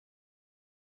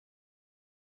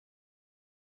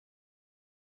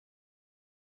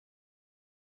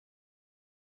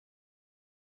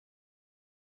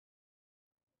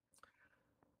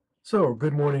So,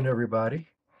 good morning, everybody.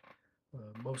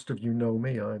 Most of you know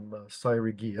me. I'm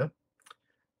Sairi Gia,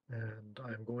 and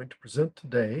I'm going to present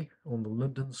today on the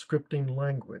Linden Scripting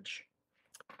Language.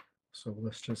 So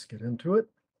let's just get into it.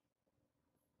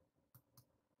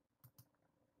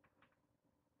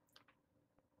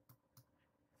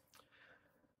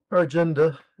 Our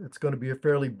agenda, it's going to be a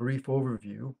fairly brief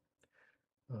overview,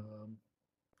 um,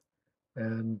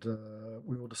 and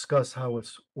we will discuss how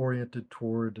it's oriented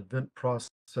toward event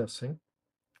processing,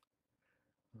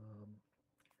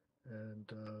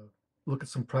 and look at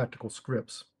some practical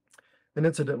scripts. And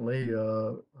incidentally,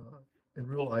 in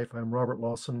real life, I'm Robert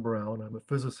Lawson Brown. I'm a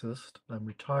physicist. I'm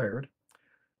retired.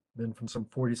 Been from some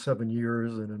 47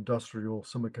 years in industrial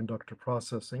semiconductor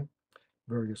processing,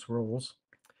 various roles.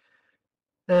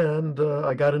 And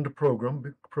I got into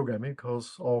programming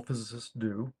because all physicists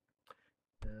do,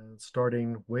 and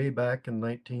starting way back in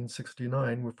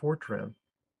 1969 with Fortran.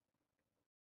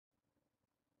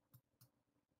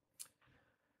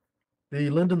 The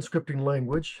Linden Scripting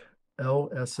Language,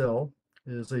 LSL,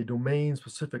 is a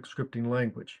domain-specific scripting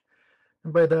language.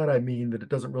 And by that I mean that it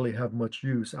doesn't really have much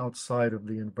use outside of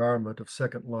the environment of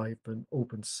Second Life and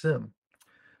OpenSim.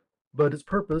 But its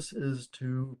purpose is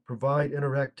to provide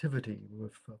interactivity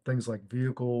with things like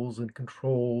vehicles and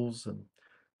controls and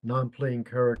non-playing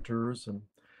characters and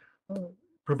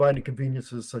providing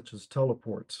conveniences such as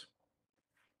teleports.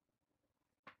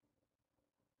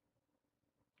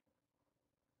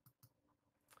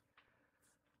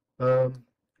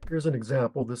 Here's an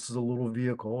example. This is a little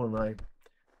vehicle, and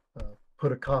I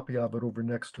put a copy of it over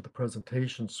next to the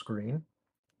presentation screen.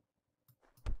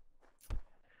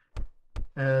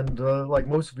 And like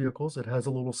most vehicles, it has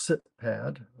a little sit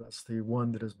pad. That's the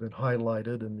one that has been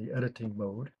highlighted in the editing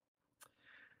mode.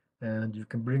 And you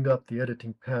can bring up the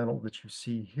editing panel that you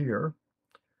see here.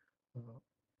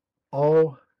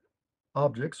 All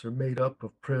objects are made up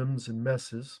of prims and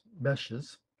meshes.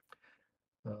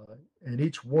 And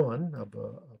each one of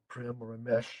a prim or a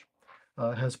mesh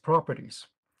has properties.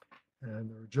 And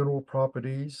there are general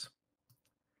properties,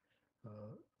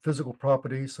 physical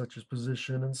properties such as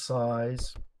position and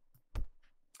size,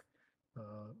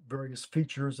 various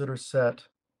features that are set,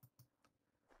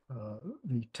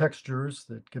 the textures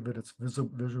that give it its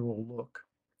visual look,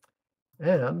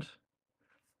 and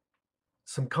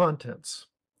some contents.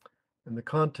 And the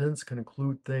contents can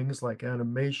include things like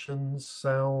animations,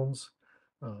 sounds,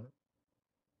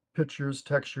 pictures,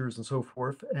 textures, and so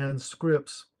forth, and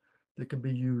scripts that can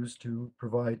be used to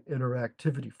provide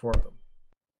interactivity for them.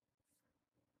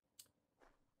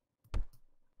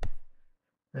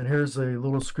 And here's a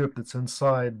little script that's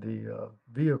inside the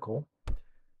vehicle.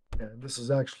 And this is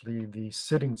actually the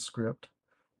sitting script.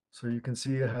 So you can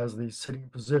see it has the sitting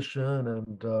position,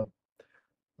 and you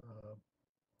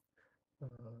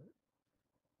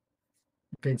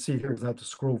can see here, I have to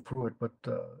scroll through it, but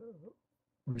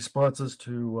responses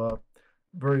to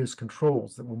various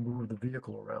controls that will move the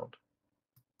vehicle around.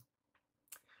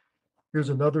 Here's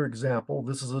another example.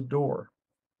 This is a door.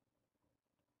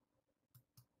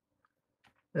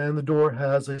 And the door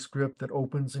has a script that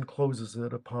opens and closes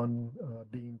it upon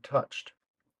being touched.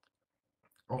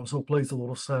 Also plays a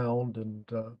little sound and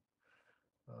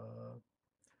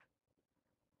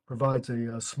provides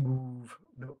a smooth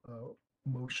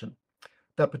motion.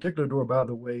 That particular door, by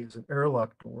the way, is an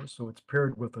airlock door, so it's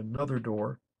paired with another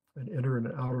door, an inner and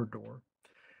an outer door.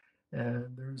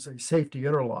 And there's a safety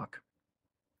interlock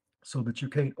so that you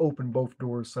can't open both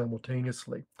doors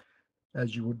simultaneously,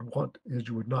 as you would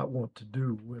not want to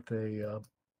do with a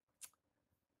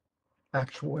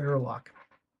actual airlock.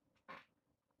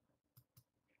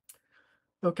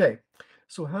 Okay,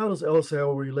 so how does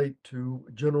LSL relate to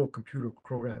general computer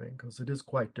programming? Because it is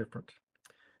quite different.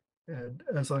 And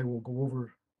as I will go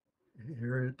over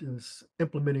here, it is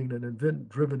implementing an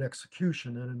event-driven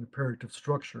execution and an imperative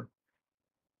structure.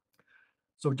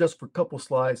 So just for a couple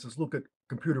slides, let's look at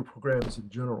computer programs in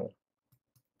general.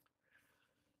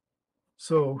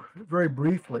 So very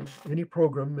briefly, any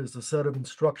program is a set of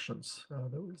instructions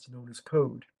that is known as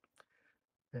code.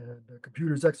 And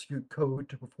computers execute code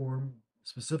to perform a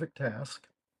specific task.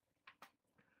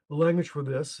 The language for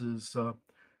this is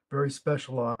very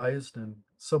specialized and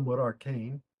somewhat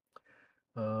arcane.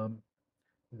 And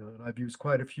I've used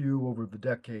quite a few over the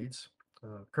decades.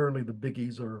 Currently, the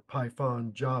biggies are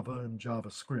Python, Java, and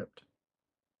JavaScript.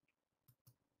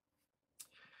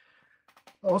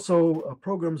 Also,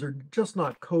 programs are just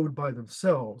not code by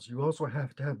themselves. You also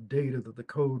have to have data that the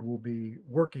code will be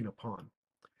working upon.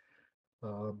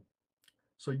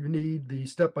 So you need the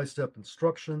step-by-step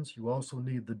instructions. You also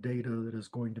need the data that is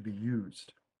going to be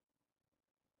used.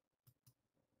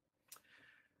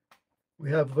 We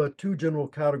have two general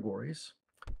categories,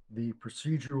 the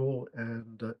procedural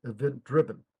and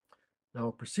event-driven. Now,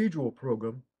 a procedural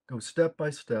program goes step by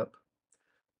step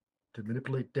to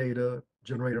manipulate data,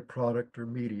 generate a product or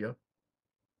media,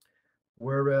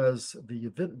 whereas the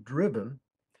event-driven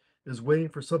is waiting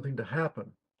for something to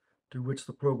happen to which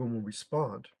the program will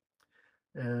respond.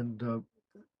 And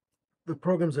the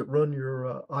programs that run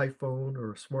your iPhone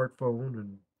or smartphone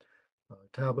and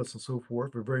tablets and so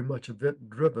forth are very much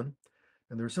event-driven,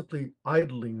 and they're simply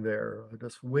idling there,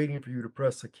 just waiting for you to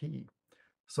press a key,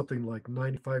 something like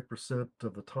 95%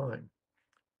 of the time.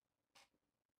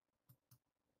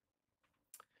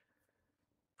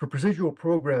 For procedural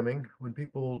programming, when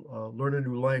people learn a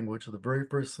new language, the very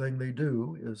first thing they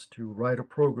do is to write a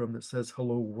program that says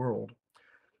hello world.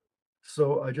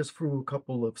 So I just threw a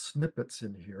couple of snippets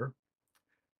in here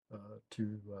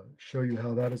to show you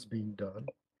how that is being done.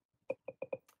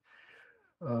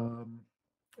 Um,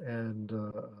 and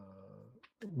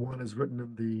one is written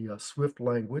in the Swift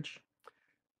language,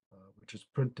 which is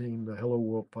printing the hello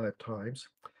world 5 times.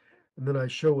 And then I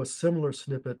show a similar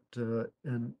snippet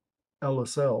in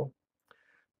LSL,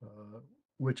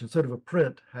 which instead of a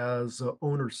print has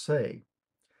owner say,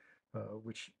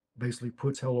 which basically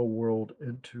puts hello world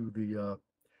into the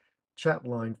chat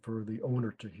line for the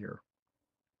owner to hear.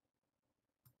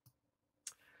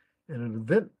 In an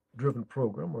event-driven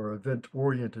program, or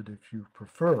event-oriented if you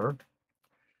prefer,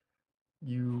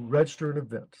 you register an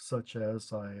event, such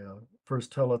as I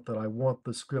first tell it that I want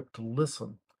the script to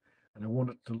listen, and I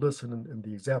want it to listen in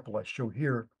the example I show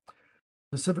here,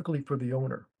 specifically for the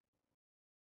owner.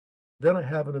 Then I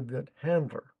have an event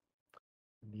handler.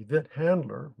 And the event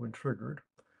handler, when triggered,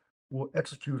 will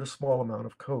execute a small amount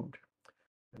of code.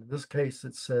 And in this case,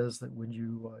 it says that when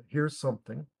you hear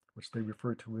something, which they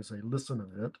refer to as a listen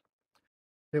event,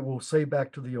 it will say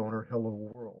back to the owner,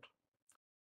 hello world.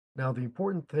 Now, the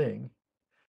important thing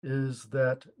is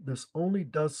that this only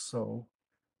does so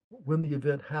when the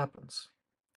event happens.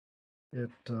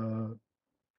 It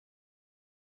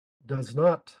does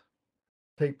not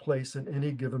take place in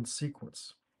any given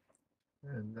sequence.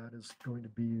 And that is going to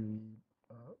be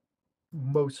the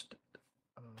most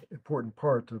important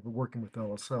part of working with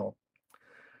LSL.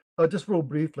 Just real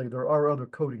briefly, there are other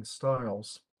coding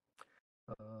styles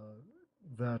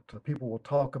that people will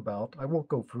talk about. I won't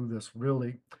go through this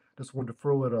really. Just wanted to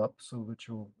throw it up so that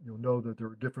you'll know that there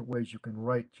are different ways you can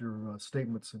write your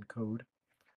statements in code.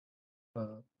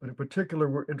 But in particular,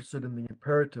 we're interested in the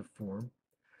imperative form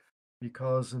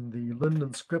because in the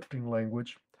Linden Scripting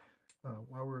language,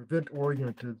 while we're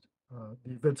event-oriented,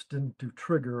 the events tend to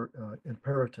trigger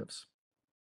imperatives.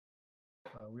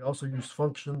 We also use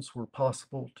functions where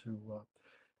possible to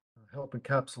help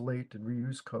encapsulate and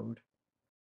reuse code.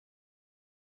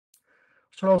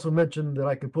 I should also mention that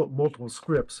I can put multiple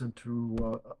scripts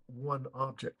into one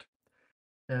object,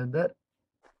 and that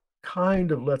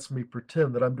kind of lets me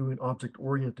pretend that I'm doing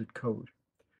object-oriented code,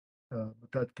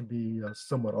 but that can be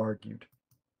somewhat argued.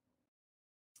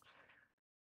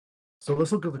 So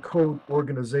let's look at the code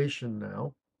organization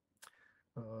now.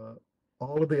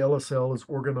 All of the LSL is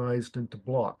organized into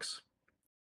blocks.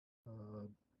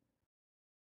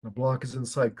 The block is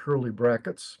inside curly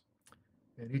brackets,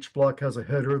 and each block has a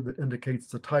header that indicates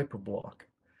the type of block.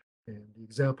 And the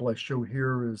example I show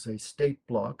here is a state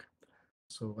block.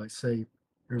 So I say,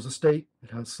 here's a state, it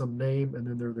has some name, and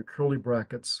then there are the curly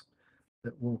brackets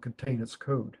that will contain its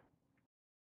code.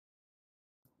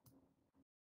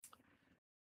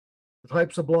 The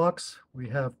types of blocks, we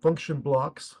have function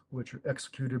blocks, which are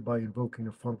executed by invoking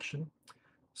a function,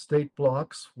 state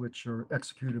blocks, which are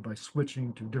executed by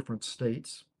switching to different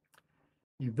states,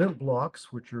 event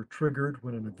blocks, which are triggered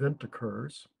when an event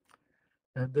occurs,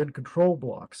 and then control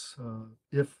blocks,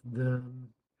 if then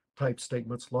type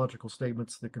statements, logical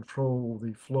statements that control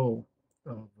the flow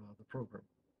of the program.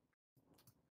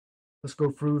 Let's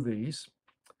go through these.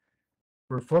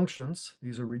 For functions,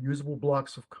 these are reusable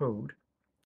blocks of code.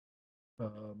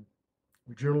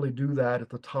 We generally do that at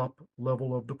the top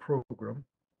level of the program.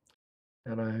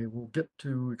 And I will get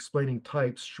to explaining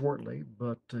types shortly,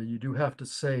 but you do have to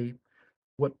say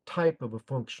what type of a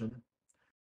function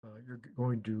you're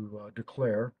going to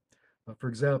declare. For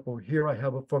example, here I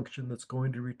have a function that's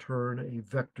going to return a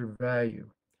vector value.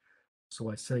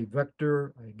 So I say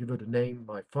vector, I give it a name,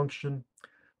 my function,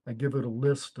 I give it a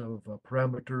list of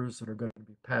parameters that are going to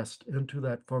be passed into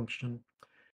that function.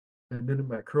 And then in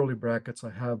my curly brackets,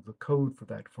 I have the code for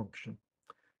that function.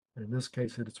 And in this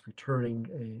case, it's returning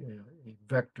a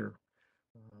vector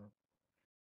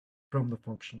from the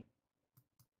function.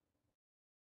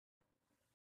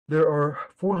 There are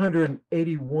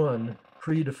 481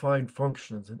 predefined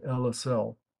functions in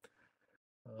LSL.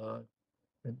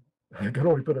 And I can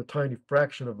only put a tiny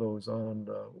fraction of those on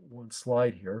one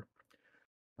slide here.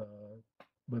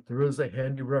 But there is a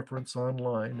handy reference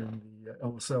online in the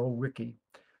LSL wiki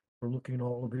for looking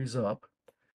all of these up.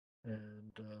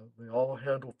 And they all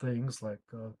handle things like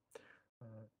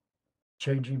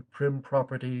changing prim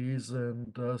properties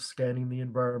and scanning the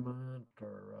environment,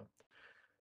 or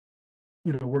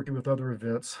working with other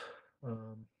events.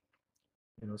 Um,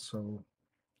 so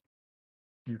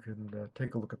you can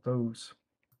take a look at those.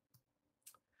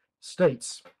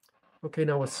 States. Okay,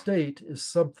 now a state is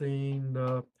something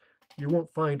you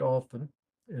won't find often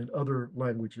in other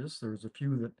languages. There's a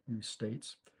few that use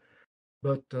states,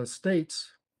 but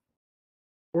states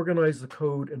organize the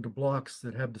code into blocks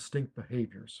that have distinct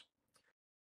behaviors.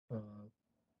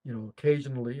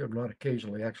 Occasionally, or not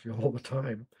occasionally, actually all the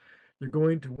time, you're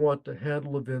going to want to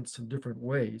handle events in different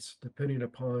ways depending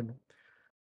upon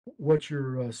what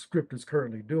your script is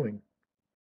currently doing.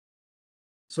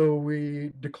 So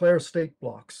we declare state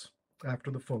blocks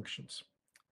after the functions.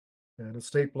 And a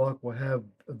state block will have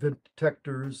event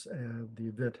detectors and the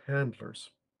event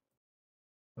handlers.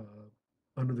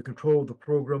 Under the control of the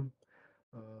program,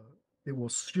 it will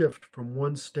shift from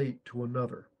one state to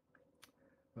another.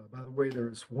 By the way,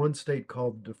 there's one state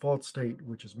called the default state,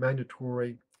 which is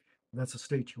mandatory, and that's a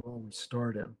state you always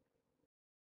start in.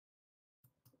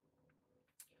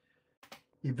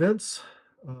 Events,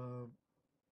 are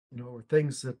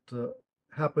things that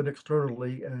happen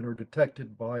externally and are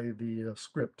detected by the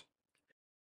script.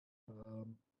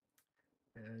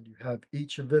 And you have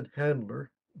each event handler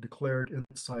declared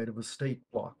inside of a state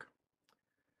block.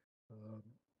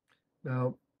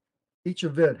 Now, each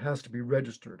event has to be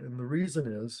registered, and the reason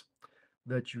is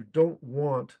that you don't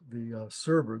want the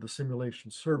server, the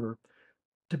simulation server,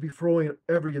 to be throwing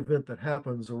every event that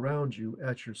happens around you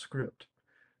at your script.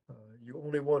 You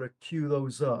only want to queue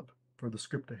those up for the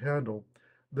script to handle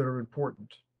that are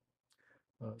important.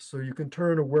 So you can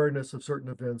turn awareness of certain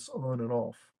events on and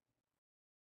off.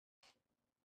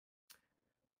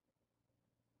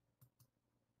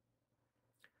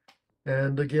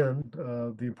 And again,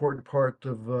 the important part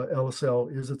of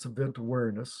LSL is its event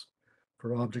awareness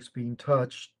for objects being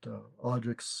touched,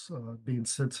 objects being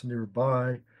sensed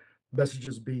nearby,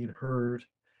 messages being heard,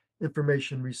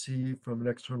 information received from an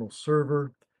external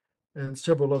server, and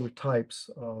several other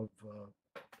types of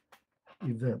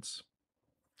events.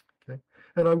 Okay,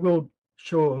 and I will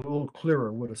show a little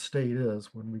clearer what a state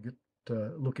is when we get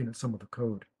looking at some of the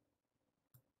code.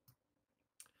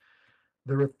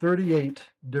 There are 38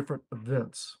 different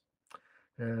events,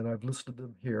 and I've listed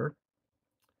them here.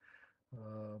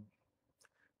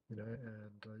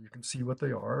 And you can see what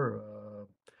they are.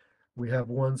 We have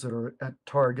ones that are at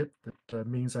target. That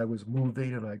means I was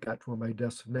moving and I got to my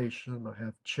destination. I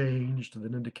have changed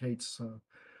that indicates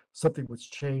something was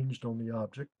changed on the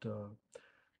object.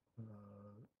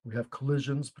 We have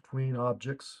collisions between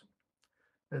objects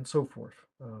and so forth,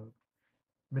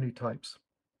 many types.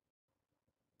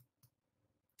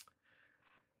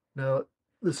 Now,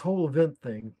 this whole event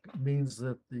thing means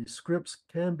that the scripts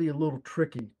can be a little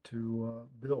tricky to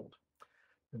build.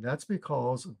 And that's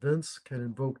because events can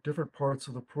invoke different parts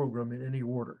of the program in any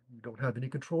order. You don't have any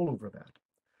control over that.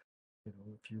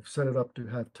 If you've set it up to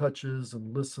have touches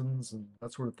and listens and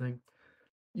that sort of thing,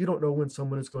 you don't know when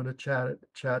someone is going to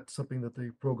chat something that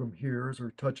the program hears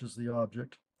or touches the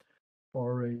object,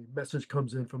 or a message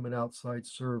comes in from an outside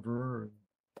server and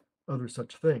other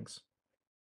such things.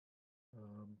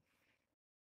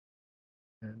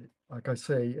 And like I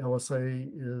say,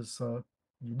 LSA is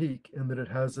unique in that it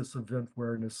has this event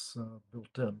awareness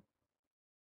built in.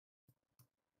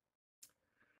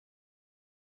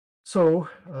 So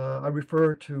I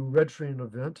refer to registering an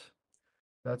event.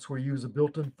 That's where you use a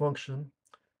built-in function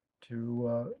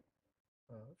to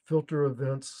filter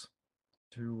events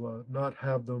to not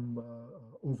have them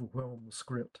overwhelm the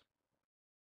script.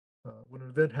 When an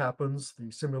event happens,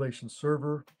 the simulation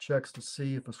server checks to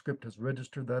see if a script has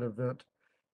registered that event,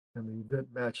 and the event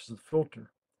matches the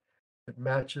filter. If it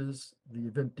matches, the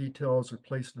event details are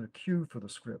placed in a queue for the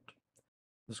script.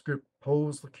 The script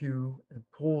polls the queue and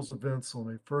pulls events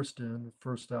on a first in,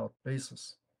 first out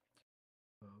basis.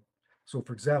 So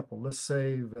for example, let's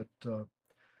say that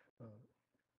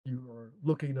you are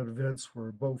looking at events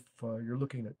where both you're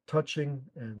looking at touching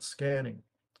and scanning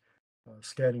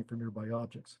for nearby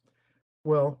objects.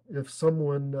 Well, if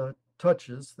someone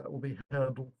touches, that will be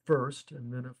handled first,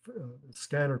 and then if the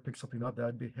scanner picks something up,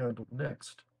 that'd be handled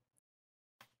next.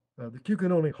 The queue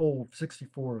can only hold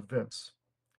 64 events.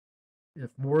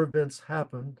 If more events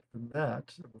happen than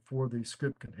that before the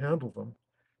script can handle them,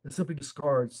 it simply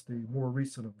discards the more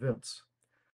recent events.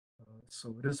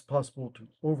 So it is possible to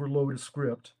overload a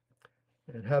script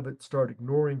and have it start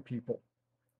ignoring people.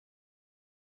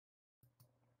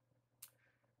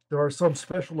 There are some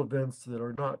special events that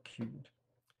are not queued.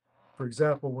 For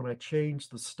example, when I change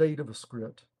the state of a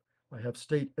script, I have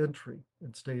state entry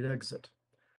and state exit.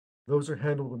 Those are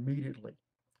handled immediately.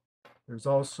 There's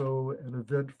also an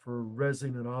event for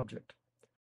resing an object.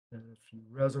 And if you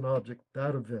res an object,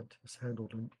 that event is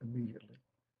handled immediately.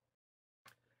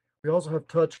 We also have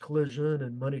touch, collision,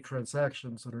 and money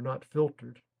transactions that are not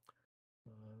filtered.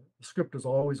 The script is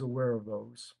always aware of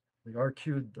those. They are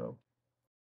queued though.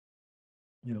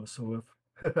 So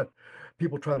if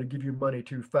people try to give you money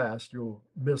too fast, you'll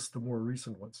miss the more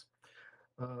recent ones.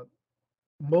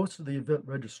 Most of the event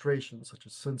registrations, such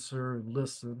as censor and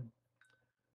listen,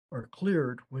 are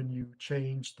cleared when you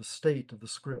change the state of the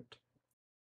script.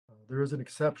 There is an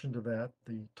exception to that,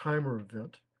 the timer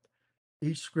event.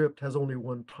 Each script has only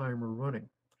one timer running.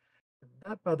 And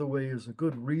that, by the way, is a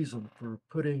good reason for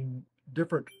putting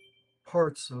different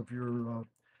parts of your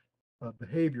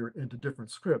behavior into different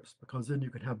scripts, because then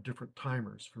you can have different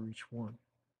timers for each one.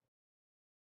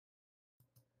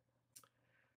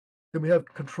 Then we have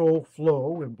control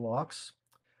flow in blocks.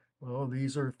 Well,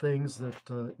 these are things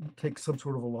that take some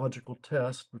sort of a logical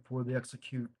test before they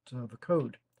execute the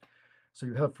code. So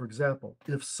you have, for example,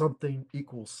 if something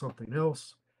equals something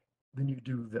else, then you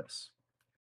do this.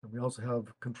 And we also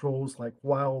have controls like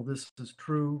while this is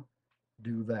true,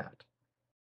 do that.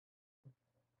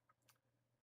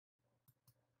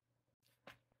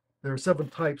 There are 7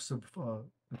 types of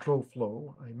control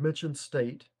flow. I mentioned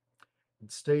state,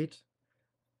 and state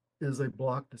is a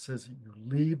block that says you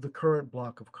leave the current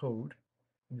block of code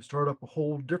and you start up a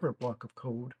whole different block of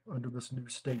code under this new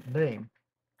state name.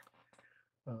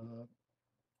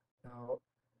 Now,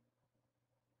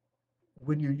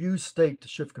 when you use state to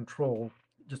shift control,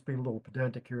 just being a little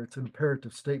pedantic here, it's an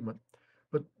imperative statement,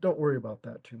 but don't worry about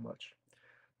that too much.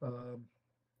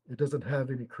 It doesn't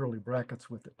have any curly brackets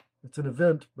with it. It's an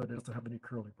event, but it doesn't have any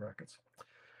curly brackets.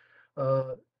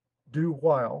 Do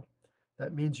while,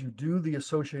 that means you do the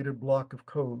associated block of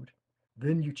code,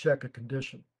 then you check a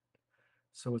condition.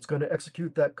 So it's going to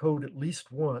execute that code at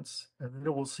least once, and then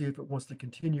it will see if it wants to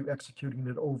continue executing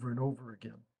it over and over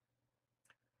again.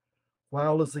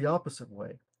 While is the opposite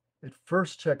way. It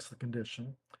first checks the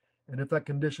condition, and if that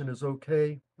condition is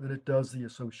okay, then it does the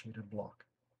associated block.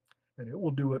 And it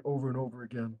will do it over and over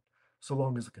again, so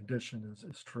long as the condition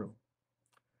is true.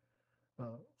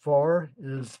 For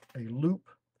is a loop.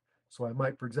 So I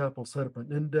might, for example, set up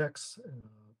an index,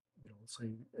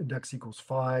 say index equals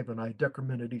 5, and I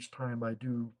decrement it each time I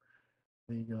do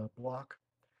the block.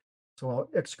 So I'll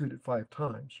execute it 5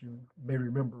 times. You may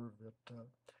remember that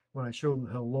when I showed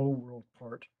the hello world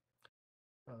part,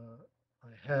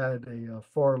 I had a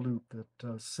for loop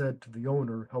that said to the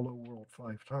owner, hello world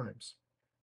 5 times.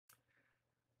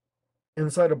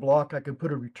 Inside a block, I can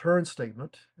put a return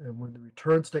statement, and when the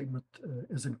return statement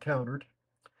is encountered,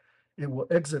 it will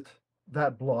exit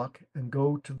that block and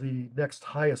go to the next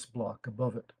highest block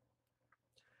above it.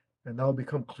 And that'll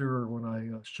become clearer when I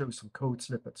show some code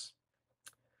snippets.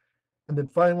 And then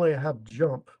finally, I have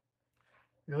jump.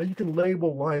 You can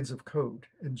label lines of code,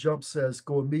 and jump says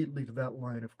go immediately to that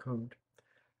line of code.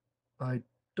 I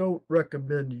don't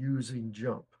recommend using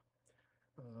jump.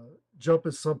 Jump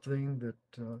is something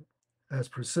that has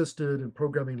persisted in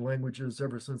programming languages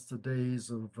ever since the days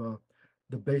of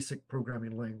the basic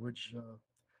programming language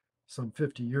some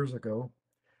 50 years ago.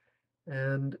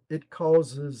 And it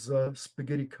causes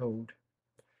spaghetti code.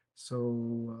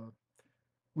 So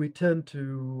we tend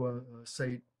to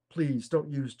say, please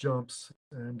don't use jumps.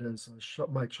 And as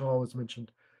Mike Shaw has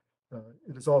mentioned,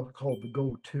 it is all called the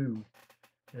go-to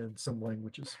in some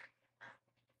languages.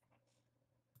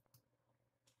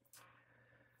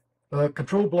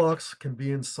 Control blocks can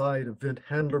be inside event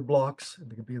handler blocks, and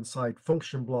they can be inside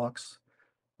function blocks,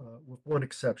 with one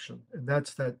exception, and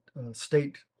that's that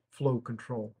state flow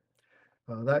control.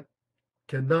 That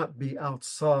cannot be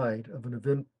outside of an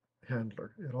event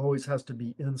handler. It always has to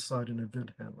be inside an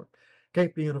event handler.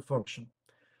 Can't be in a function.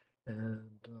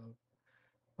 And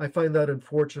I find that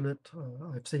unfortunate.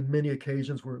 I've seen many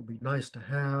occasions where it would be nice to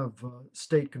have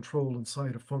state control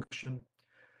inside a function,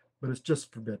 but it's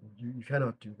just forbidden. You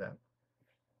cannot do that.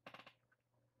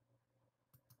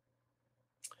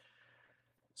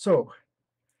 So,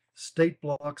 state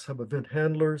blocks have event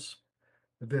handlers.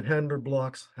 Event handler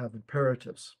blocks have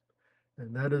imperatives.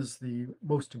 And that is the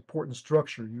most important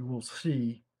structure you will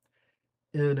see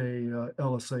in a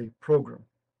LSA program.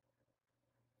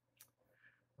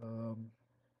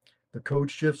 The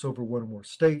code shifts over one or more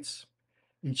states.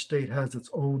 Each state has its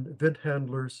own event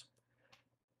handlers.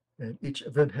 And each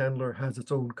event handler has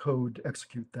its own code to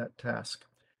execute that task.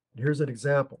 And here's an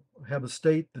example. I have a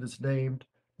state that is named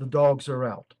 "the dogs are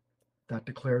out." That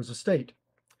declares a state.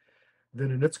 Then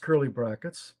in its curly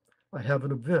brackets, I have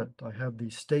an event. I have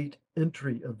the state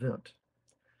entry event.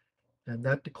 And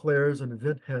that declares an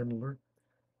event handler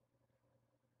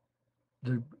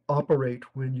to operate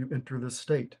when you enter this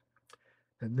state.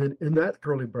 And then in that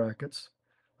curly brackets,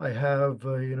 I have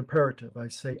an imperative. I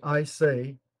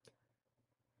say,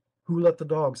 who let the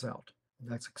dogs out?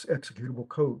 And that's executable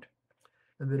code.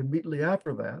 And then immediately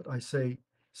after that, I say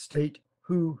state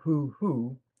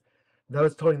who. That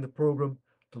is telling the program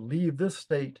to leave this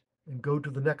state and go to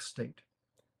the next state.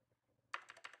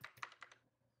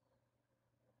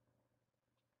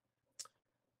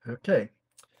 Okay,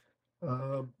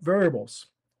 variables.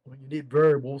 Well, you need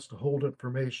variables to hold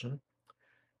information,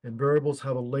 and variables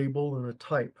have a label and a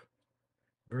type.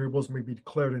 Variables may be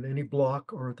declared in any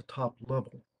block or at the top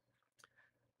level.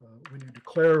 When you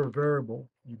declare a variable,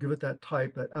 you give it that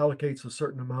type that allocates a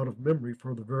certain amount of memory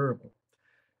for the variable.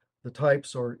 The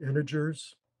types are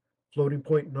integers, floating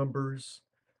point numbers,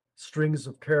 strings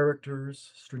of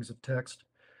characters, strings of text,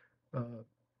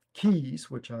 keys,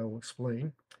 which I will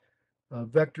explain,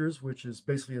 vectors, which is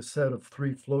basically a set of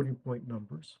 3 floating point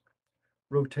numbers,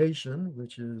 rotation,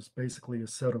 which is basically a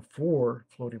set of 4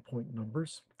 floating point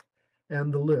numbers,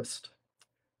 and the list.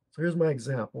 So here's my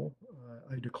example.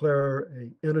 I declare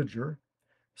an integer,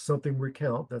 something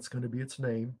recount, that's going to be its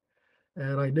name,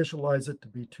 and I initialize it to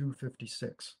be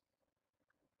 256.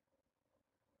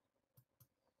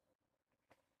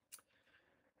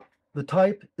 The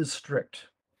type is strict.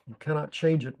 You cannot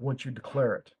change it once you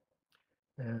declare it.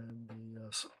 And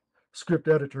the script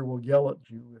editor will yell at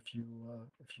you if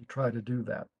you try to do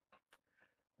that.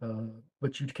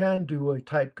 But you can do a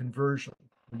type conversion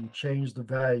when you change the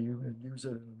value and use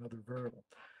it in another variable.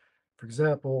 For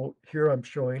example, here I'm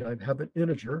showing I have an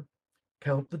integer,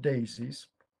 count the daisies,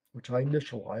 which I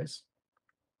initialize.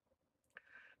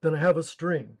 Then I have a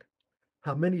string,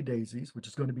 how many daisies, which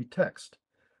is going to be text.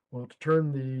 Well, to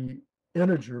turn the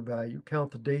integer value,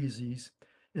 count the daisies,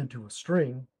 into a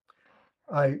string,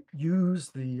 I use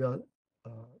the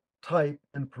type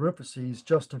in parentheses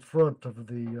just in front of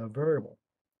the variable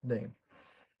name.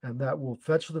 And that will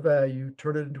fetch the value,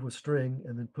 turn it into a string,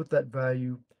 and then put that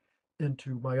value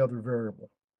into my other variable.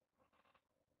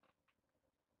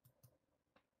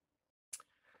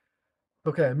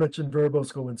 Okay, I mentioned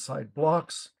variables go inside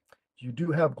blocks. You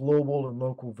do have global and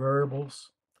local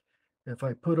variables. If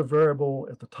I put a variable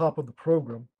at the top of the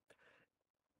program,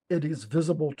 it is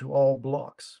visible to all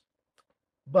blocks.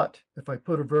 But if I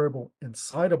put a variable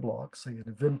inside a block, say an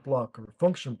event block or a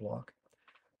function block,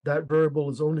 that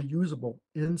variable is only usable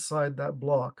inside that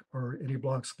block or any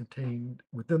blocks contained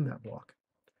within that block.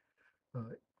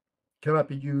 Cannot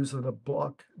be used in a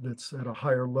block that's at a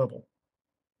higher level.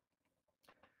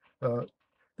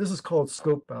 This is called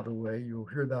scope, by the way. You'll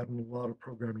hear that in a lot of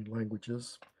programming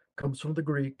languages. It comes from the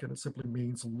Greek, and it simply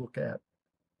means look at.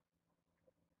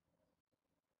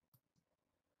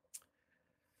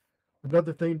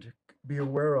 Another thing to be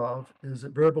aware of is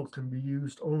that variables can be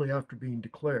used only after being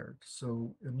declared.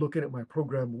 So in looking at my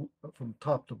program from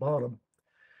top to bottom,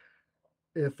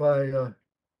 if I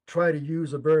try to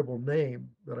use a variable name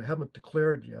that I haven't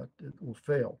declared yet, it will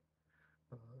fail.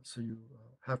 So you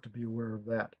have to be aware of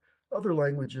that. Other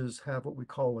languages have what we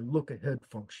call a look ahead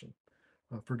function.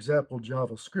 For example,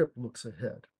 JavaScript looks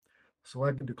ahead. So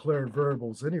I can declare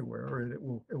variables anywhere and it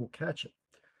will catch it.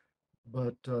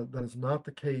 But that is not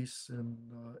the case in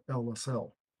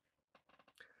LSL.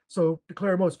 So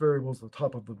declare most variables at the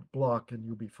top of the block and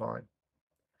you'll be fine.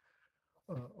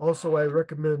 Also, I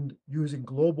recommend using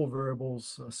global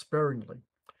variables sparingly.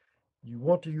 You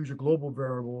want to use your global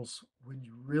variables when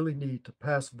you really need to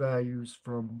pass values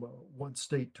from one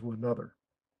state to another.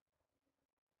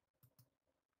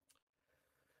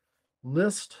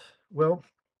 List, well,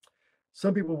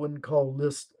 some people wouldn't call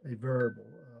list a variable.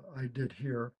 I did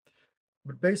here,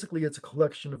 but basically it's a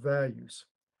collection of values.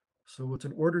 So it's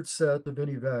an ordered set of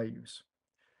any values.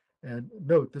 And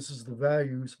note, this is the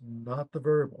values, not the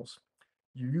variables.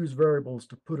 You use variables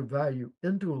to put a value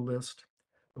into a list,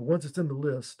 but once it's in the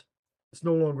list, it's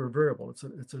no longer a variable.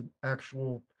 It's an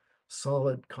actual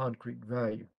solid concrete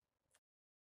value.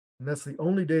 And that's the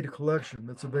only data collection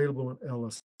that's available in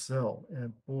LSL.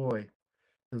 And boy,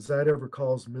 does that ever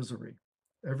cause misery.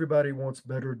 Everybody wants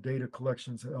better data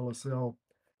collections in LSL.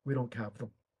 We don't have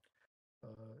them.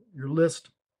 Your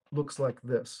list looks like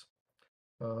this.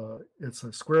 It's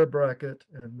a square bracket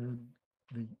and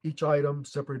then each item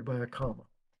separated by a comma.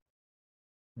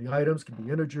 The items can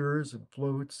be integers and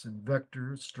floats and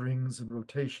vectors, strings and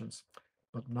rotations.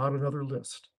 but not another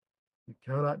list. You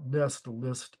cannot nest a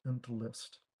list into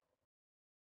list.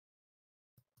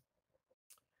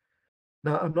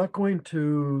 Now, I'm not going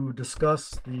to discuss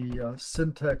the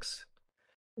syntax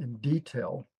in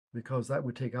detail because that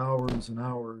would take hours and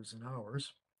hours and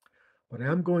hours, but I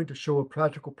am going to show a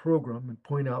practical program and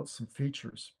point out some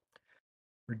features.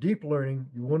 For deep learning,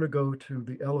 you want to go to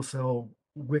the LSL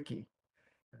wiki,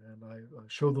 and I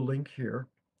show the link here.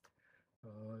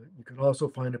 You can also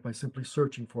find it by simply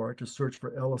searching for it. Just search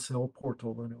for LSL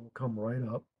portal and it will come right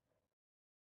up.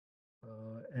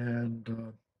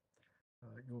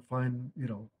 You'll find,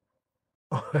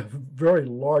 a very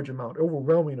large amount,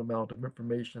 overwhelming amount of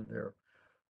information there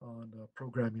on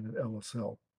programming in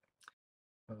LSL.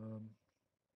 So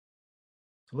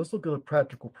let's look at a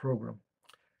practical program.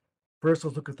 First,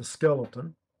 let's look at the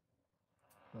skeleton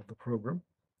of the program.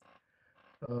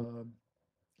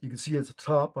 You can see at the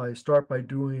top, I start by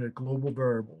doing a global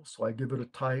variable. So I give it a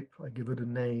type, I give it a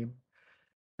name,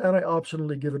 and I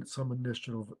optionally give it some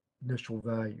initial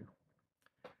value.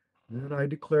 Then I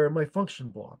declare my function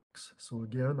blocks. So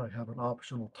again, I have an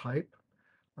optional type.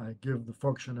 I give the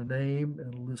function a name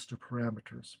and a list of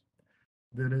parameters.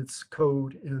 Then it's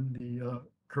code in the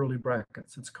curly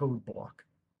brackets. It's code block.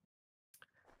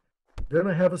 Then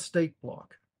I have a state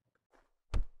block.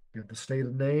 Give the state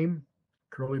a name,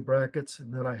 curly brackets,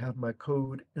 and then I have my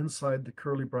code inside the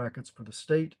curly brackets for the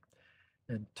state.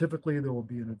 And typically there will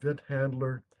be an event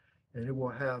handler, and it will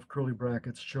have curly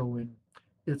brackets showing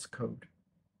its code.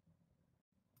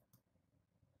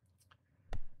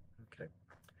 Okay.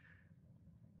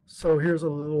 So here's a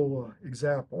little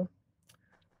example.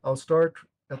 I'll start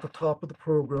at the top of the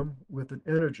program with an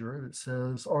integer that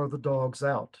says, are the dogs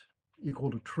out,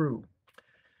 equal to true.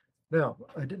 Now,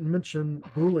 I didn't mention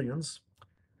Booleans.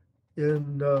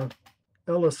 In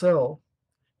LSL,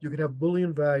 you can have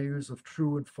Boolean values of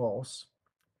true and false,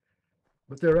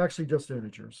 but they're actually just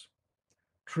integers.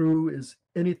 True is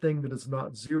anything that is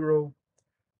not 0.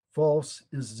 False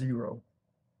is 0.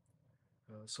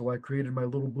 So I created my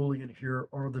little Boolean here,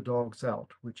 are the dogs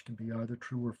out, which can be either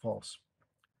true or false.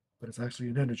 But it's actually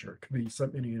an integer. It can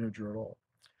be any integer at all.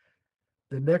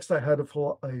 Then next I had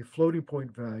a floating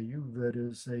point value that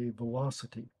is a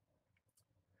velocity.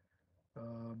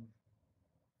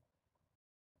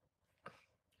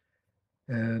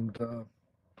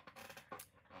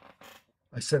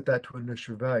 I set that to an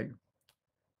initial value.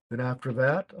 Then after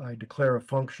that, I declare a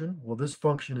function. Well, this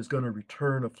function is going to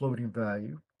return a floating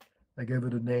value. I give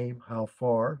it a name, how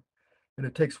far, and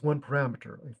it takes one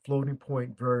parameter, a floating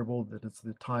point variable that is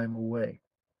the time away.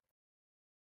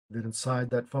 Then inside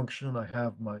that function, I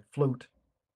have my float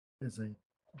is a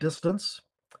distance,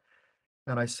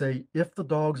 and I say if the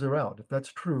dogs are out. If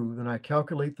that's true, then I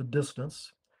calculate the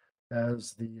distance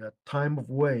as the time of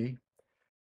way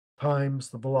times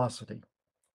the velocity.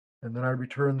 And then I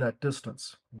return that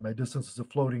distance. My distance is a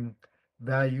floating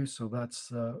value, so that's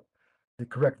the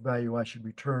correct value I should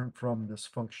return from this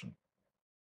function.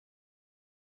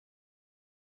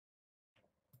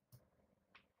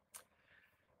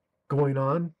 Going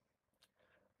on,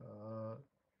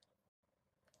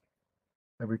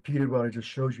 I repeated what I just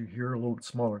showed you here, a little bit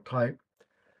smaller type.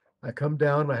 I come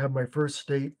down, I have my first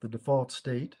state, the default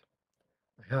state.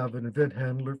 I have an event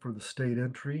handler for the state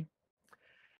entry.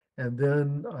 And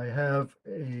then I have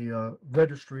a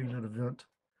registering an event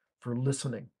for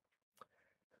listening.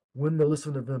 When the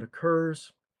listen event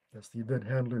occurs, that's the event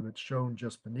handler that's shown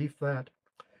just beneath that.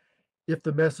 If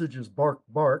the message is bark,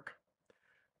 bark,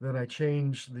 then I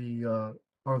change the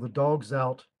are the dogs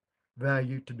out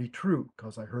value to be true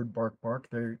because I heard bark, bark.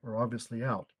 They are obviously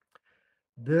out.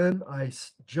 Then I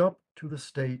jump to the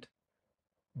state,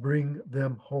 bring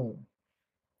them home.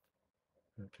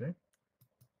 Okay.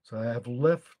 So I have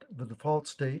left the default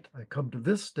state. I come to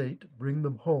this state, bring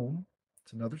them home.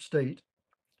 It's another state.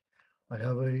 I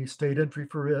have a state entry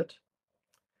for it.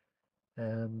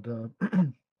 And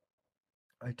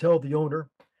I tell the owner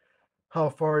how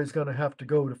far he's going to have to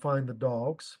go to find the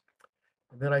dogs.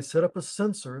 And then I set up a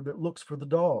sensor that looks for the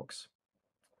dogs.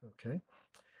 Okay.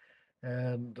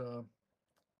 And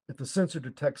if the sensor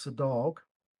detects a dog,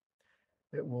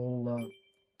 it will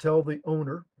tell the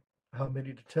owner how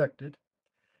many detected,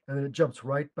 and then it jumps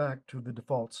right back to the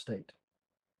default state.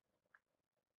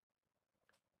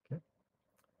 Okay.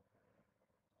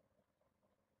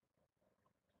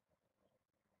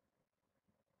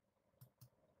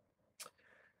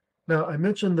 Now, I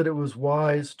mentioned that it was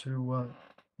wise to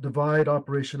divide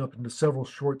operation up into several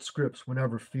short scripts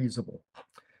whenever feasible.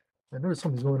 I noticed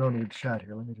something's going on in the chat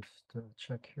here. Let me just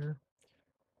check here.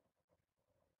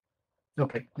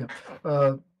 Okay,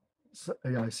 yeah. So,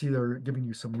 yeah, I see they're giving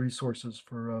you some resources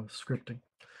for scripting.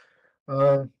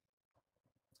 So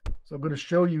I'm going to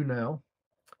show you now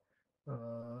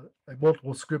a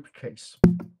multiple script case.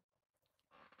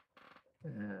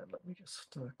 And let me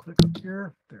just click up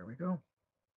here. There we go.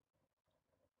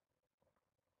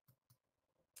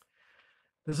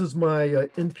 This is my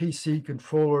NPC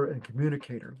controller and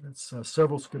communicator. It's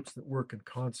several scripts that work in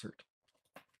concert.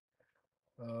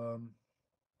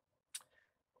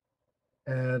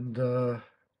 And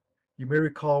you may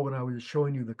recall when I was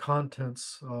showing you the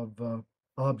contents of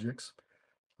objects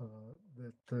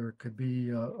that there could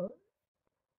be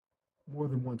more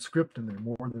than one script in there,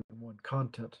 more than one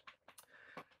content.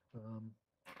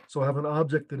 So I have an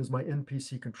object that is my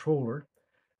NPC controller.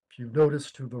 If you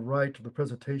notice to the right of the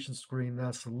presentation screen,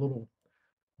 that's a little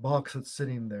box that's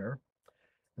sitting there.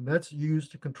 And that's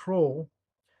used to control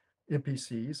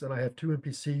NPCs. And I have two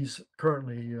NPCs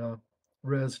currently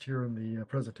resed here in the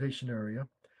presentation area.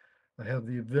 I have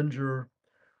the Avenger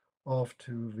off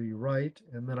to the right,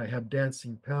 and then I have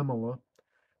Dancing Pamela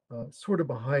sort of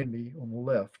behind me on the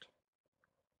left.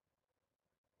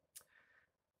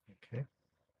 Okay.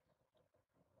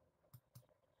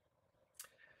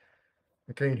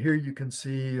 Okay, and here you can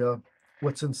see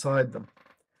what's inside them.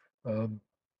 The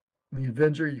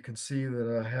Avenger, you can see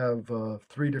that I have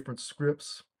 3 different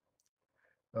scripts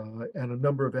and a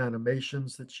number of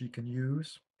animations that she can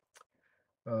use.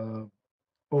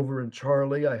 Over in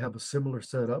Charlie, I have a similar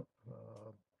setup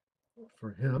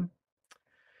for him.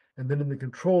 And then in the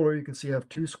controller, you can see I have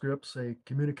 2 scripts, a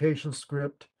communication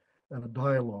script and a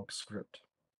dialogue script.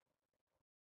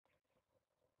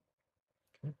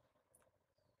 Okay.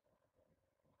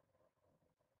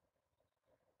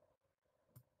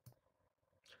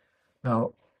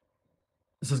 Now,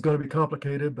 this is going to be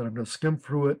complicated, but I'm going to skim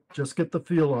through it, just get the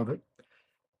feel of it.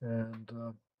 And,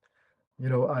 you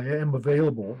know, I am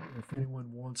available if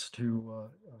anyone wants to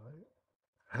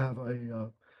have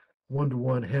a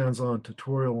one-to-one hands-on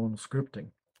tutorial on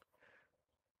scripting.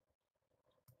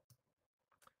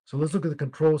 So let's look at the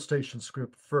control station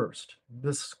script first.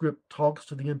 This script talks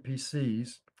to the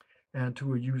NPCs and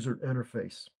to a user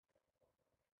interface.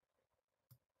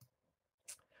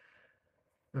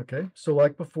 Okay, so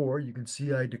like before, you can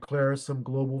see I declare some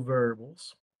global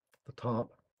variables at the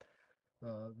top.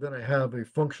 Then I have a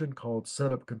function called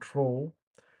setup control.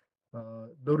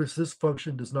 Notice this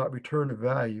function does not return a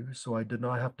value, so I did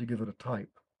not have to give it a type.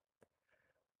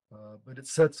 But it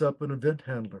sets up an event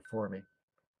handler for me.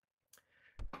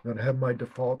 Then I have my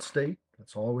default state.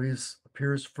 That's always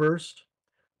appears first,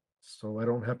 so I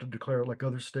don't have to declare it like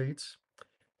other states.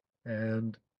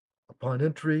 And upon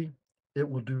entry, it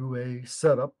will do a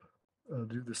setup,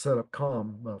 do the setup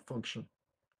com function.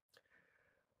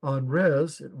 On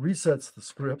res, it resets the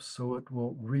script, so it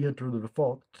will re-enter the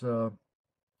default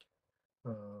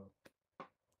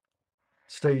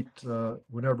state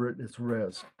whenever it is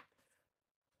res.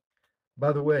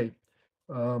 By the way,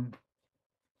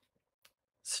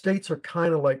 states are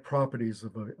kind of like properties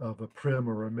of a prim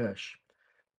or a mesh.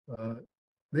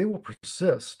 They will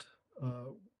persist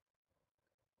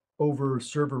over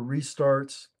server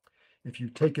restarts, if you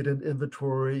take it in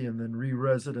inventory and then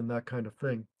re-res it and that kind of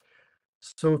thing.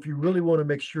 So if you really want to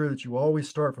make sure that you always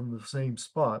start from the same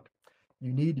spot,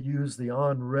 you need to use the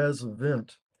onRes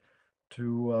event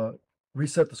to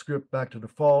reset the script back to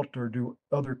default or do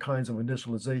other kinds of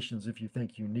initializations if you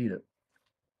think you need it.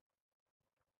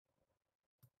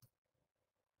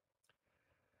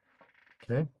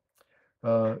 Okay.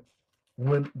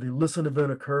 When the listen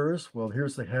event occurs, well,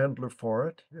 here's the handler for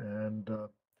it. And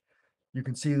you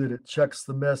can see that it checks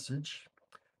the message,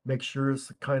 makes sure it's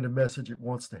the kind of message it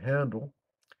wants to handle.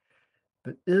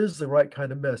 If it is the right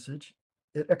kind of message,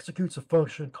 it executes a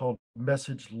function called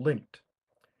message linked.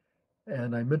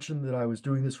 And I mentioned that I was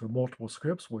doing this with multiple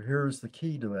scripts. Well, here's the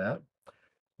key to that.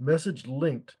 Message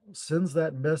linked sends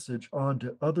that message on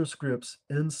to other scripts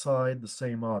inside the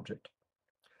same object.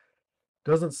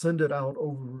 Doesn't send it out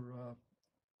over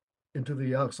into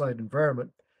the outside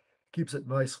environment, keeps it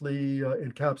nicely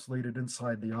encapsulated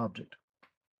inside the object.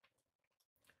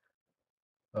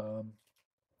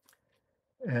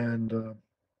 And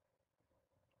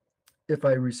if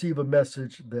I receive a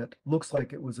message that looks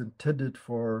like it was intended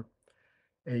for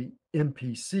a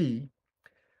NPC,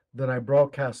 then I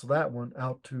broadcast that one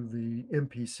out to the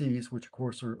NPCs, which of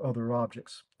course are other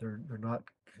objects. They're not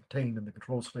contained in the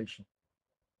control station.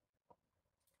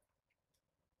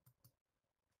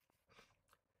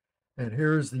 And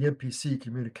here's the NPC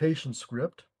communication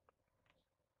script.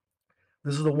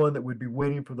 This is the one that would be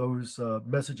waiting for those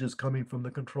messages coming from the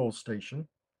control station.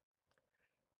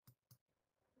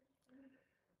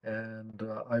 And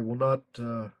I will not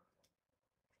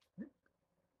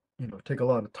take a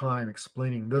lot of time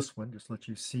explaining this one, just let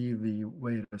you see the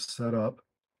way it is set up.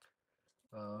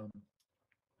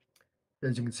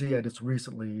 As you can see, I just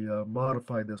recently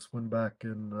modified this one back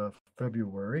in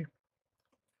February.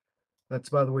 That's,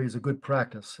 by the way, is a good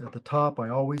practice. At the top, I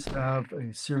always have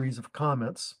a series of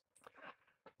comments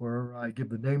where I give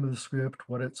the name of the script,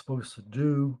 what it's supposed to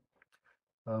do,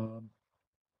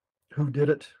 who did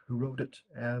it, who wrote it,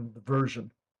 and the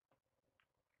version.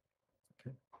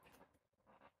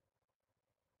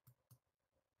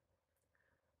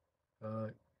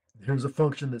 Okay. Here's a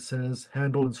function that says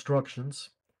handle instructions.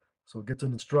 So it gets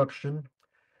an instruction,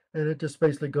 and it just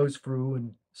basically goes through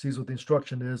and sees what the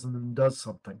instruction is and then does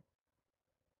something.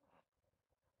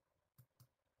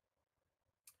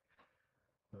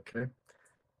 Okay.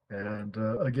 And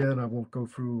again, I won't go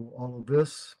through all of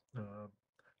this.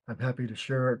 I'm happy to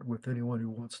share it with anyone who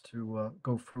wants to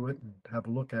go through it and have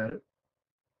a look at it.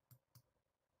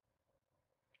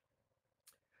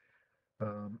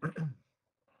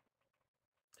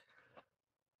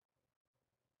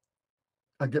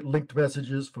 I get linked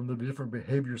messages from the different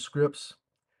behavior scripts,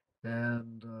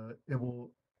 and it will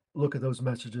look at those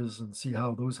messages and see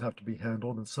how those have to be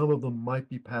handled. And some of them might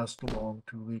be passed along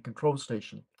to the control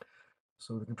station.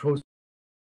 So the control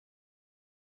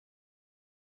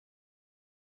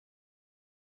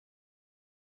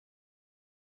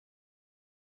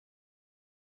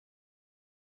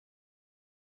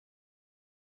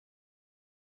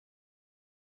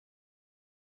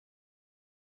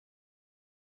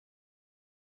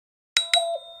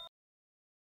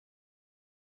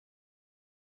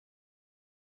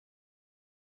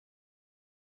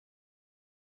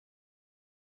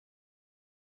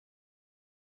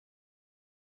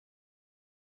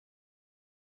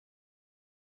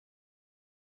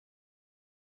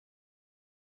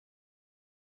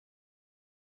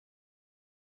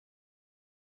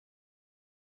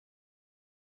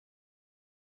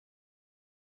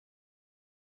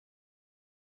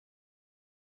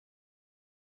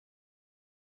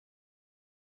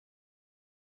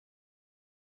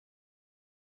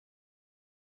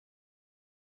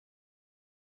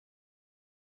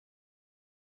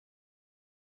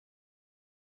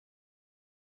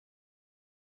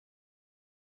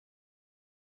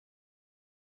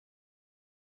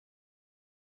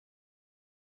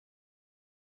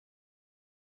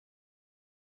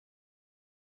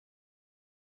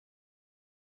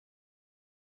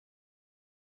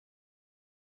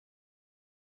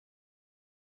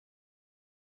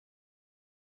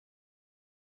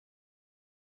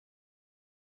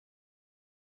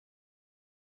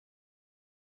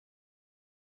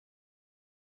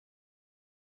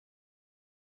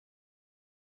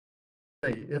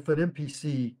if an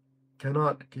NPC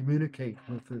cannot communicate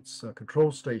with its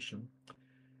control station,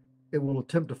 it will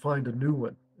attempt to find a new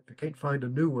one. If it can't find a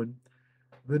new one,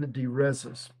 then it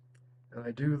dereses. And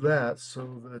I do that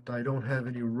so that I don't have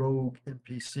any rogue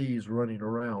NPCs running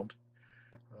around.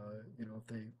 If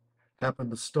they happen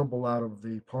to stumble out of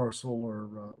the parcel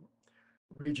or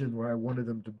region where I wanted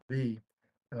them to be,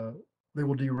 uh, they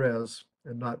will derez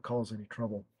and not cause any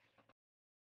trouble.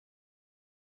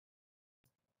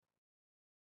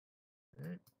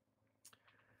 Okay.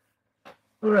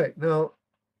 All right, now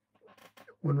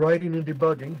when writing and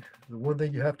debugging, the one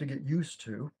thing you have to get used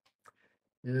to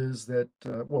is that,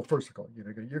 well, first of all,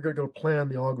 you're going to plan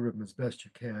the algorithm as best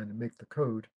you can and make the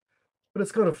code, but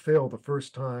it's going to fail the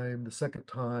first time, the second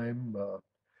time,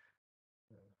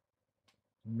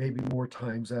 maybe more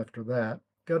times after that.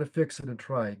 Got to fix it and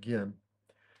try again.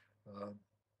 Uh,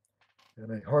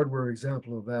 and a hardware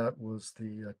example of that was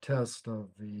the test of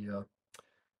the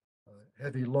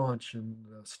heavy launch in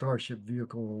the Starship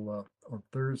vehicle on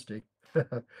Thursday,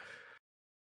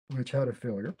 which had a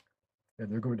failure.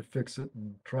 And they're going to fix it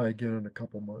and try again in a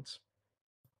couple months.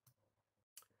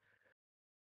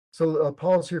 So I'll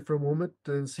pause here for a moment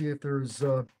and see if there's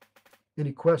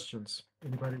any questions.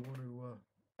 Anybody want to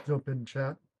jump in and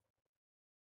chat?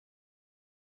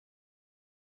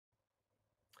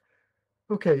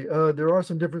 Okay, there are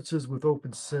some differences with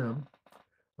OpenSim.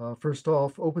 First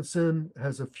off, OpenSim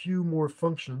has a few more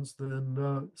functions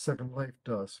than Second Life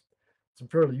does. Some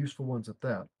fairly useful ones at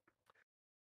that.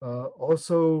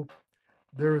 Also,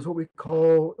 there is what we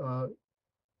call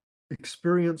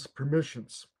experience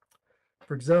permissions.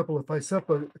 For example, if I set up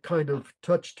a kind of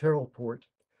touch teleport,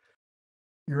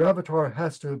 your avatar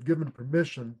has to have given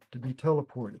permission to be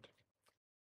teleported.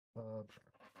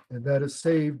 And that is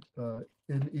saved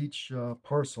in each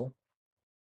parcel.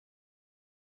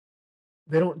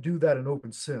 They don't do that in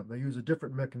OpenSim. They use a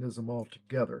different mechanism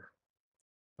altogether,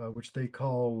 which they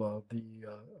call the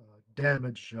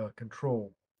damage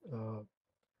control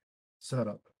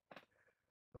setup.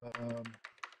 Um,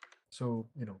 so,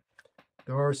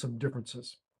 there are some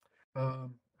differences.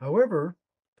 However,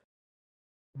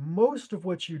 most of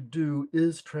what you do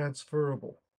is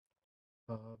transferable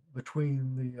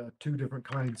between the two different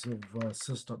kinds of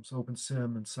systems,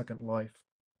 OpenSim and Second Life.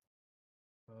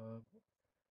 Uh,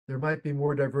 there might be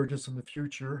more divergence in the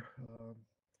future.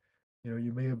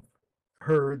 You may have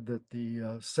heard that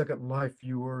the Second Life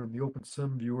viewer and the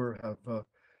OpenSim viewer have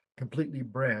completely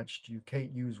branched. You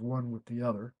can't use one with the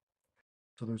other.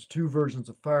 So there's two versions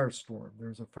of Firestorm.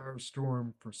 There's a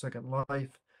Firestorm for Second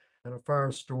Life and a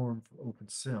Firestorm for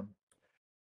OpenSim.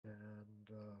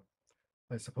 And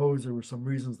I suppose there were some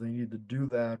reasons they needed to do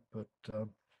that, but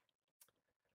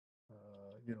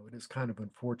it is kind of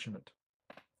unfortunate.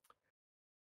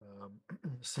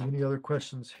 See any other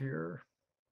questions here?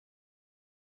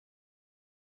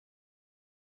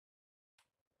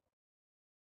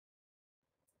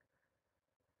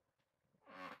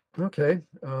 Okay,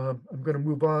 I'm going to